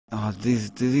Oh,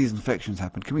 disease infections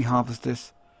happen. Can we harvest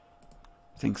this?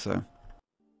 I think so.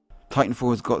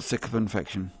 Titanfall has got sick of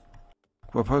infection.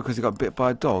 Well, probably because he got bit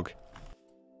by a dog.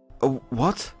 Oh,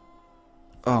 what?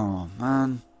 Oh,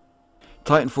 man.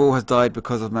 Titanfall has died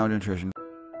because of malnutrition.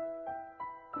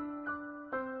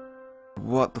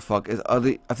 What the fuck? I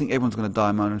think everyone's going to die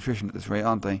of malnutrition at this rate,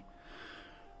 aren't they?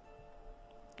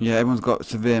 Yeah, everyone's got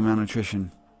severe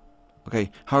malnutrition.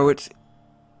 Okay, Heiach,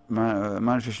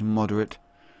 malnutrition moderate.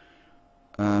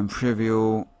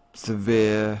 Trivial,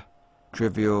 severe,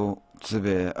 trivial,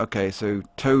 severe. Okay, so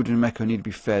Toad and Mecha need to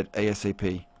be fed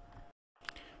ASAP.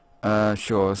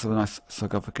 Sure, let's have a nice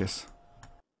sarcophagus.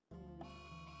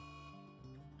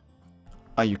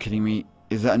 Are you kidding me?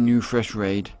 Is that a new fresh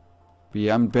raid? But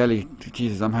yeah,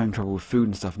 Jesus, I'm having trouble with food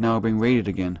and stuff. Now I'm being raided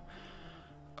again.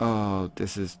 Oh,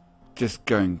 this is just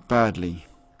going badly.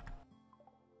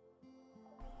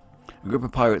 A group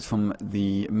of pirates from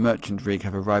the merchant rig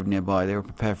have arrived nearby. They were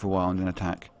prepared for a while and an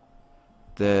attack.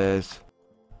 There's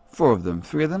 4 of them.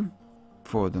 3 of them?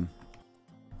 4 of them.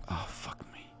 Oh, fuck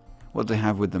me. What do they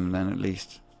have with them then, at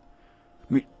least?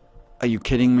 Are you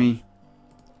kidding me?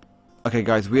 Okay,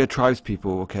 guys, we are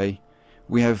tribespeople, okay?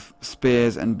 We have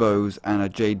spears and bows and a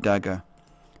jade dagger.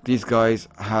 These guys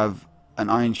have an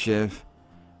iron shiv,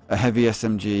 a heavy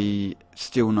SMG,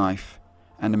 steel knife,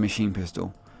 and a machine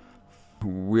pistol.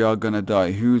 We are gonna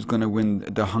die. Who's gonna win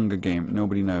the Hunger Game?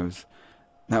 Nobody knows.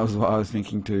 That was what I was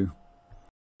thinking too.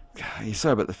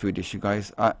 Sorry about the food issue,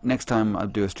 guys. Next time I'll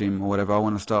do a stream or whatever. I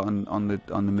want to start on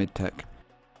the mid tech.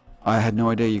 I had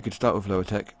no idea you could start with lower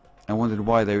tech. I wondered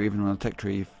why they were even on a tech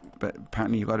tree, but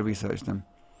apparently you got to research them.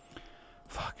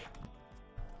 Fuck.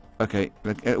 Okay.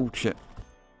 Oh shit.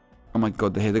 Oh my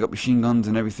god, they got machine guns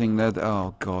and everything there.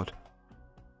 Oh god.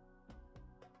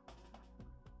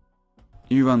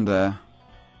 You run there.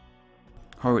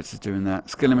 Horowitz is doing that.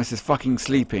 Skillimus is fucking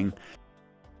sleeping.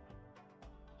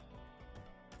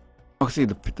 Oh, see,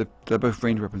 they're both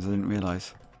range weapons, I didn't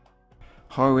realise.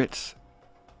 Horowitz.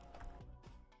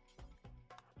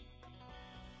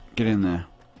 Get in there.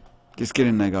 Just get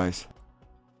in there, guys.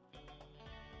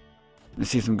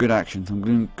 Let's see some good action,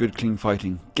 some good clean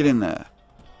fighting. Get in there.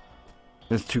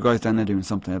 There's 2 guys down there doing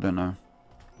something, I don't know.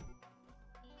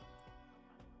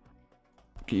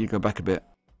 Get you to go back a bit.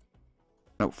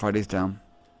 Oh, Friday's down.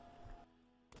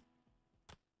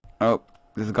 Oh,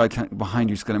 there's a guy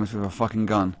behind you, Skillimus, with a fucking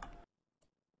gun.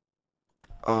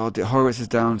 Oh, the Horowitz is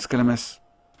down. Skillimus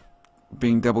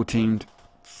being double teamed.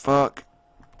 Fuck.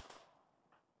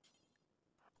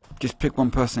 Just pick one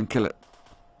person and kill it.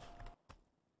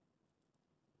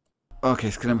 Okay,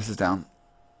 Skillimus is down.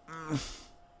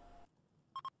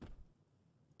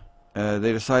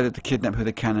 They decided to kidnap who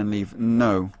they can and leave.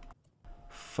 No.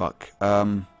 Fuck.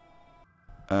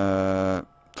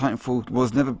 Titanfall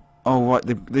was never... Oh, right,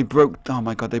 they broke... Oh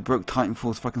my god, they broke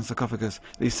Titanfall's fucking sarcophagus.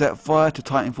 They set fire to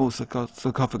Titanfall's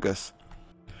sarcophagus.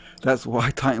 That's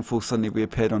why Titanfall suddenly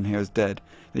reappeared on here as dead.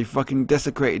 They fucking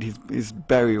desecrated his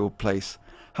burial place.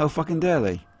 How fucking dare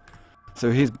they? So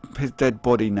his dead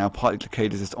body now, partly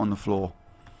decayed, is just on the floor.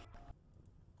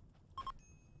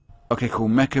 Okay, cool.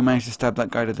 Mecha managed to stab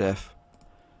that guy to death.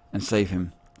 And save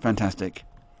him. Fantastic.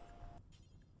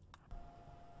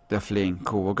 They're fleeing.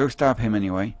 Cool, we'll go stab him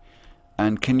anyway.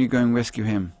 And can you go and rescue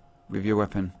him with your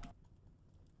weapon?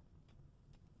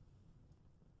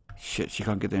 Shit, she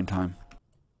can't get there in time.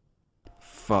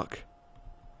 Fuck.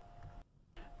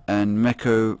 And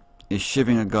Meko is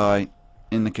shivving a guy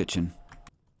in the kitchen.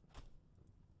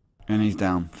 And he's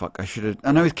down. Fuck, I should have...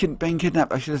 I know he's being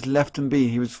kidnapped. I should have left him be.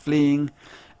 He was fleeing.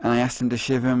 And I asked him to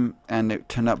shiv him. And it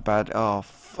turned out bad. Oh,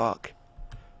 fuck.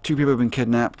 2 people have been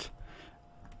kidnapped.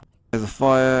 There's a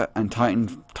fire. And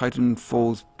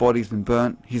Titanfall's body's been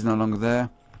burnt. He's no longer there.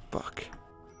 Fuck.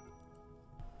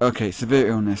 Okay, severe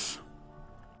illness.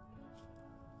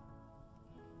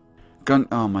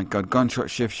 Oh my god. Gunshot,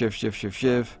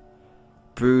 shiv.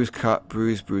 Bruise, cut,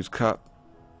 bruise, cut.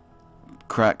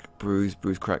 Crack, bruise,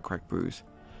 crack, bruise.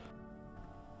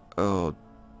 Oh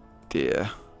dear.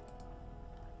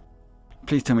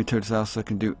 Please tell me Toad's so I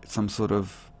can do some sort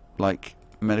of, like,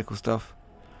 medical stuff.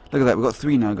 Look at that, we've got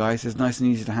 3 now, guys. It's nice and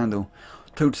easy to handle.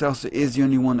 Toad's is the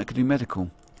only one that can do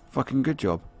medical. Fucking good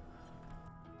job.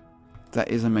 That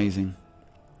is amazing.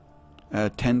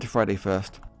 10 to Friday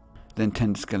first. Then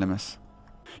 10 to Skillimus.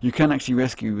 You can actually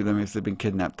rescue them if they've been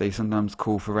kidnapped. They sometimes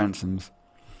call for ransoms.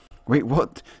 Wait,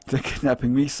 what? They're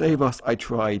kidnapping me? Save us! I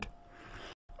tried.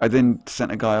 I then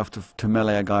sent a guy off to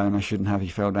melee a guy and I shouldn't have. He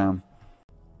fell down.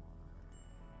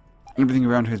 Everything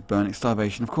around here is burnt. It's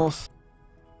starvation, of course.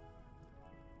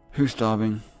 Who's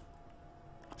starving?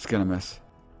 Skillimus.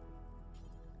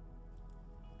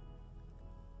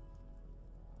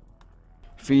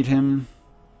 Feed him.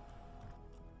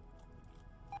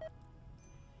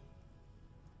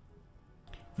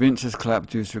 Vince has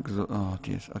clapped. Oh,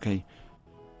 jeez. Okay.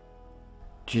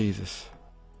 Jesus.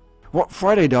 What?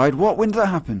 Friday died? What? When did that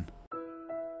happen?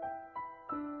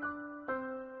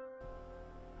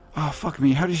 Oh, fuck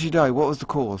me. How did she die? What was the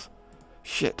cause?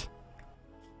 Shit.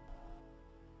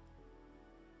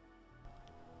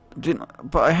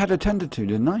 But I had her tended to,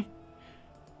 didn't I?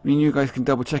 I mean, you guys can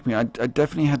double check me. I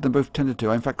definitely had them both tended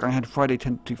to. In fact, I had Friday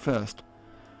tended to first.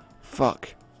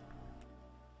 Fuck.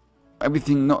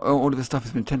 Everything, not all of the stuff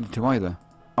has been tended to either.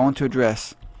 I want to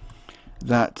address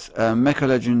that Mecha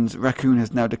Legends raccoon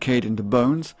has now decayed into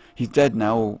bones. He's dead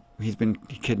now, or he's been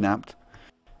kidnapped.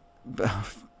 But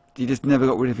he just never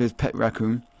got rid of his pet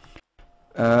raccoon.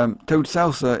 Toad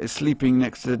Salsa is sleeping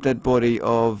next to the dead body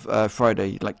of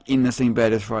Friday, like in the same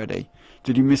bed as Friday.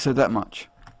 Did you miss her that much?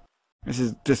 This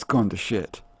is just gone to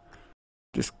shit.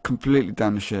 Just completely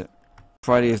down to shit.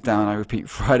 Friday is down, I repeat,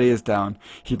 Friday is down.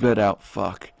 He bled out,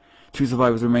 fuck. 2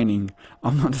 survivors remaining.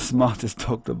 I'm not the smartest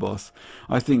doctor, boss.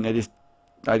 I think I just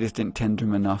didn't tend to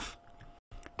him enough.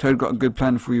 Toad got a good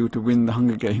plan for you to win the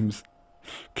Hunger Games.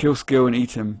 Kill Skill and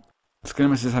eat him.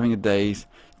 Skelemus is having a daze.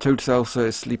 Toad Salsa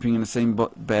is sleeping in the same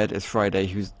bed as Friday,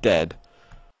 who's dead.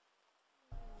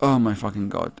 Oh my fucking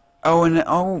god.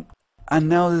 And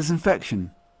now there's infection.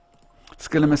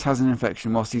 Skelemus has an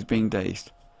infection whilst he's being dazed,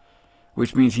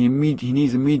 which means he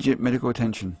needs immediate medical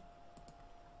attention.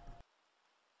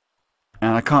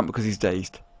 And I can't because he's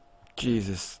dazed.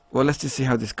 Jesus. Well, let's just see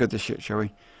how this goes to shit, shall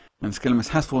we? And Skelemus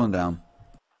has fallen down.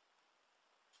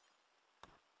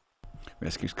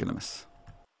 Rescue Skelemus.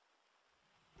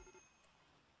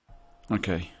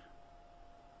 Okay.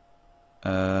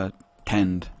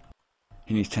 Tend.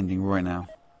 He needs tending right now.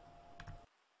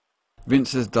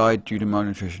 Vince has died due to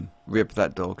malnutrition. Rip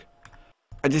that dog.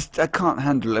 I can't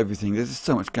handle everything. There's just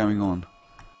so much going on.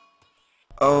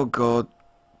 Oh god.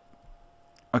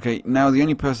 Okay, now the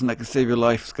only person that can save your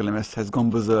life, Skelemus, has gone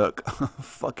berserk.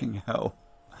 Fucking hell.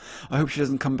 I hope she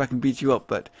doesn't come back and beat you up,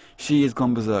 but she is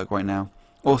gone berserk right now.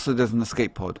 Also, there's an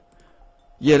escape pod.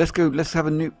 Yeah, let's go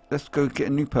get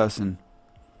a new person.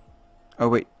 Oh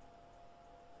wait.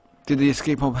 Did the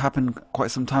escape pod happen quite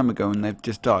some time ago and they've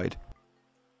just died?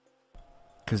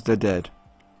 Because they're dead.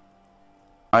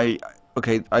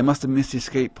 Okay, I must have missed the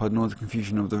escape pod in all the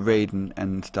confusion of the raid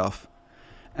and stuff.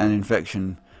 And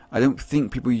infection. I don't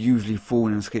think people usually fall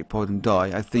in an escape pod and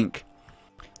die. I think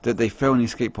that they fell in the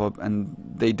escape pod and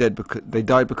they died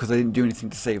because I didn't do anything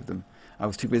to save them. I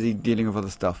was too busy dealing with other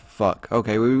stuff. Fuck.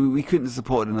 Okay, we couldn't have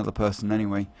supported another person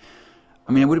anyway.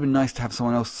 I mean, it would have been nice to have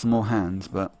someone else with some more hands,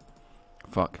 but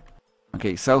fuck.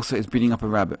 Okay, Salsa is beating up a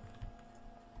rabbit.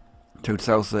 Toad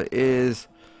Salsa is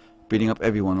beating up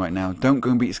everyone right now. Don't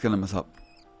go and beat Skelemus up.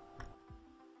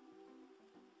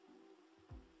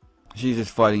 She's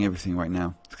just fighting everything right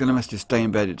now. Skelemus, just stay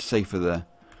in bed, it's safer there.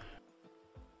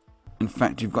 In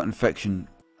fact, you've got infection.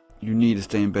 You need to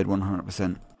stay in bed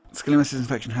 100%. Skelemus'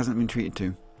 infection hasn't been treated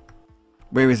to.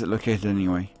 Where is it located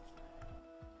anyway?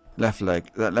 Left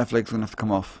leg. That left leg's going to have to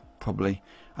come off, probably.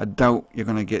 I doubt you're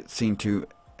going to get seen to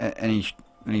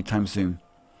any time soon.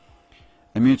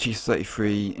 Immunity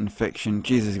 33, infection.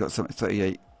 Jesus, you got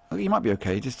 38. Oh, you might be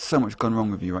okay. Just so much gone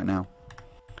wrong with you right now.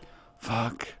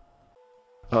 Fuck.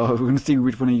 Oh, we're going to see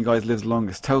which one of you guys lives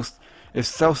longest. If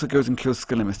Salsa goes and kills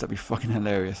Skelemus, that'd be fucking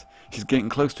hilarious. She's getting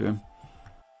close to him.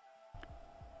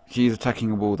 She's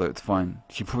attacking a wall though, it's fine.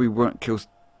 She probably won't kill...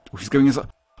 she's going inside...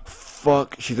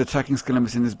 Fuck, she's attacking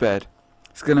Skelemus in his bed.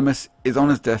 Skelemus is on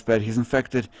his deathbed, he's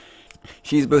infected.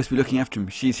 She's supposed to be looking after him.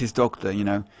 She's his doctor, you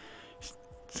know.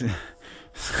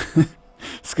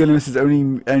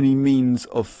 Skelemus' only means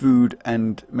of food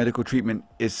and medical treatment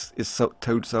is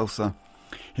Toad Salsa.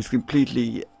 He's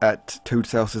completely at Toad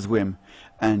Salsa's whim,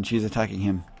 and she's attacking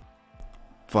him.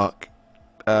 Fuck.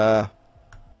 Yeah.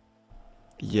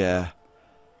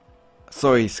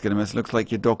 Sorry, Skelemus, looks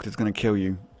like your doctor's gonna kill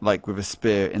you, like with a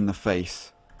spear in the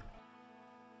face.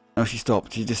 No, she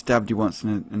stopped. She just stabbed you once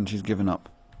and she's given up.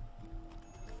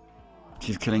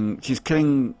 She's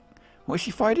killing... What is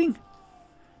she fighting?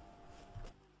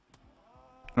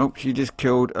 Nope, she just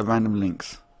killed a random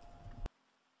lynx.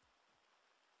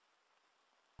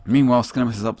 Meanwhile,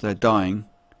 Skelemus is up there dying.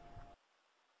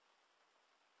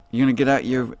 You're gonna get out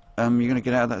you're gonna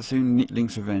get out of that soon?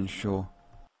 Lynx revenge, sure.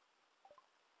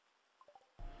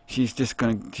 She's just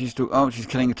gonna... oh, she's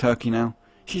killing a turkey now.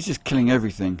 She's just killing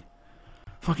everything.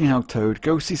 Fucking hell, Toad.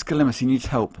 Go see Skelemus, he needs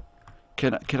help.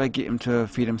 Can I get him to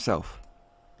feed himself?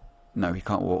 No, he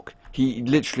can't walk. He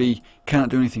literally cannot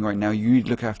do anything right now. You need to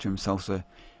look after him, Salsa.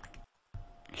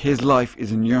 His life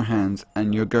is in your hands,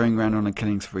 and you're going around on a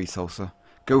killing spree, Salsa.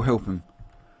 Go help him.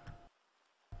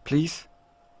 Please?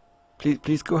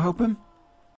 Please go help him?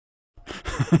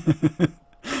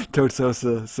 Toad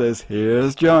Salsa says,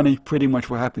 here's Johnny. Pretty much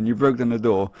what happened. You broke down the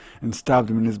door and stabbed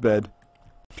him in his bed.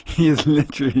 He is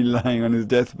literally lying on his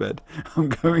deathbed. I'm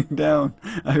going down.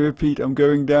 I repeat, I'm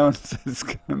going down, says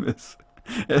Skelemus.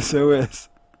 SOS.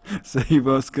 Save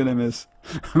us, Skelemus.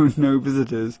 Oh, no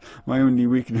visitors. My only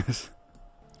weakness.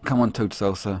 Come on, Toad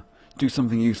Salsa. Do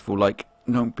something useful, like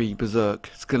don't be berserk.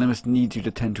 Skelemus needs you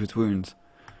to tend to his wounds.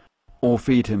 Or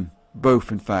feed him. Both,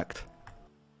 in fact.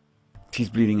 She's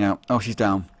bleeding out. Oh, she's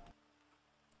down.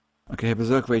 Okay, her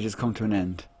berserk rage has come to an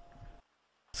end.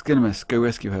 Skelemus, go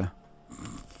rescue her.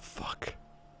 Fuck.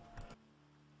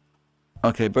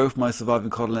 Okay, both my surviving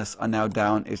colonists are now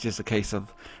down. It's just a case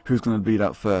of who's going to bleed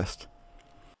out first.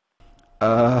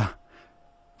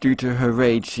 Due to her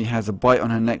rage, she has a bite on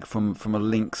her neck from a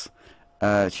lynx.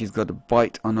 She's got a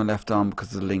bite on her left arm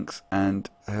because of the lynx, and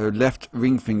her left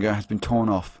ring finger has been torn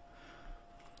off.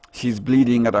 She's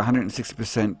bleeding at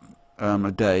 160%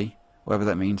 a day, whatever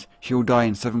that means. She will die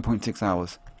in 7.6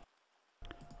 hours.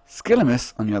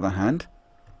 Skelemus, on the other hand,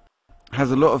 has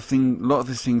a lot of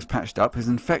his things patched up. His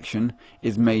infection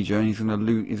is major, and he's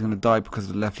gonna die because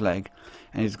of the left leg,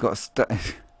 and he's got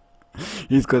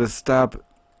a stab.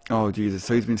 Oh Jesus!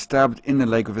 So he's been stabbed in the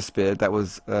leg with a spear. That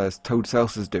was Toad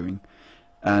Salsa's doing,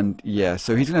 and yeah,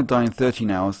 so he's gonna die in 13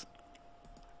 hours,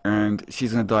 and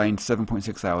she's gonna die in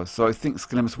 7.6 hours. So I think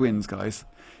Skelemus wins, guys.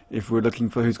 If we're looking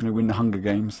for who's gonna win the Hunger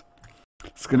Games,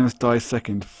 Skelemus dies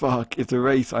second. Fuck! It's a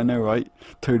race. I know, right?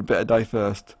 Toad better die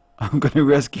first. I'm gonna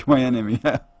rescue my enemy.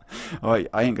 Alright,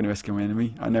 I ain't gonna rescue my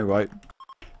enemy. I know, right?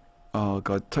 Oh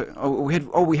god.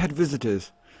 We had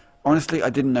visitors. Honestly, I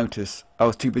didn't notice. I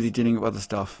was too busy dealing with other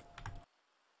stuff.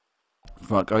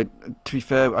 Fuck. To be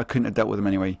fair, I couldn't have dealt with them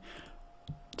anyway.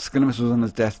 Skelemus was on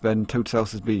his deathbed and Toad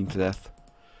Salsa is bleeding to death.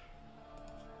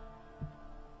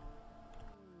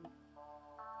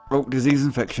 Oh, disease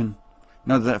infection.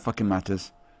 None of that fucking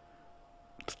matters.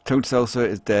 Toad Salsa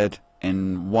is dead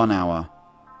in 1 hour.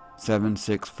 7,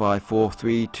 6, 5, 4,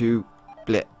 3, 2,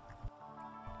 bleh.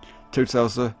 Toad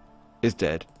Salsa is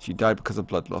dead. She died because of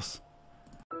blood loss.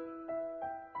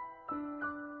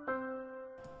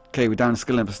 Okay, we're down to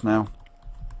Skelemus now.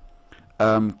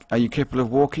 Are you capable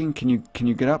of walking? Can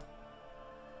you get up?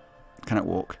 Cannot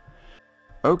walk.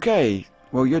 Okay,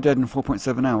 well you're dead in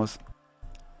 4.7 hours.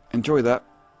 Enjoy that.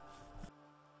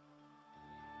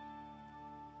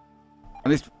 At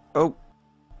least, oh,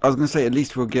 I was going to say at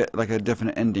least we'll get like a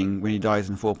definite ending when he dies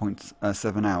in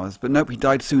 4.7 hours. But nope, he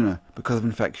died sooner because of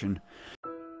infection.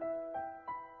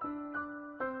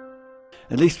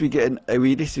 At least we get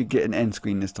an end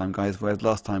screen this time, guys. Whereas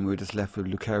last time we were just left with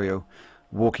Lucario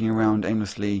walking around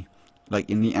aimlessly, like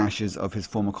in the ashes of his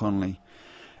former colony.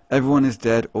 Everyone is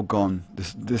dead or gone.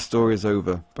 This story is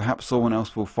over. Perhaps someone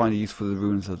else will find a use for the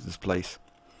ruins of this place.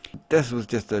 This was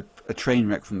just a train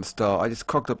wreck from the start. I just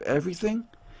cocked up everything.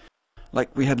 Like,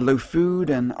 we had low food,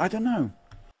 and I don't know.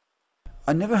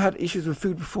 I never had issues with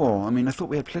food before. I mean, I thought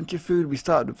we had plenty of food. We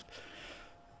started with...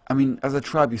 I mean, as a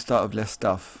tribe, you start with less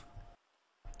stuff.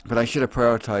 But I should have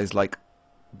prioritized, like,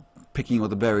 picking all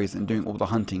the berries and doing all the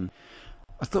hunting.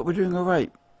 I thought we were doing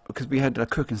alright, because we had a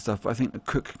cook and stuff, but I think the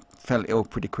cook fell ill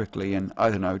pretty quickly, and I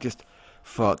don't know, just...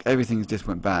 Fuck, everything just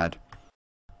went bad.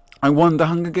 I won the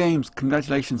Hunger Games!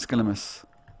 Congratulations, Skelemus.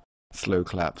 Slow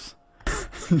claps.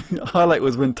 Highlight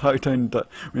was when Titan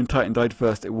died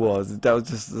first. That was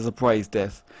just a surprise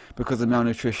death because of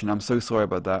malnutrition. I'm so sorry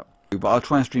about that. But I'll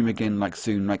try and stream again like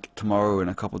soon, like tomorrow in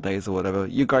a couple of days or whatever.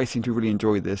 You guys seem to really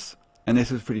enjoy this, and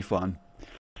this was pretty fun.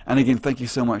 And again, thank you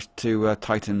so much to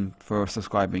Titan for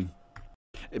subscribing.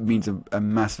 It means a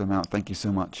massive amount. Thank you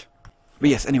so much. But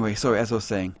yes, anyway, sorry, as I was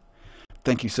saying,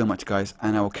 thank you so much, guys,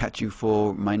 and I will catch you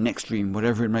for my next stream,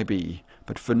 whatever it may be.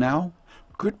 But for now,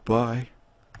 goodbye.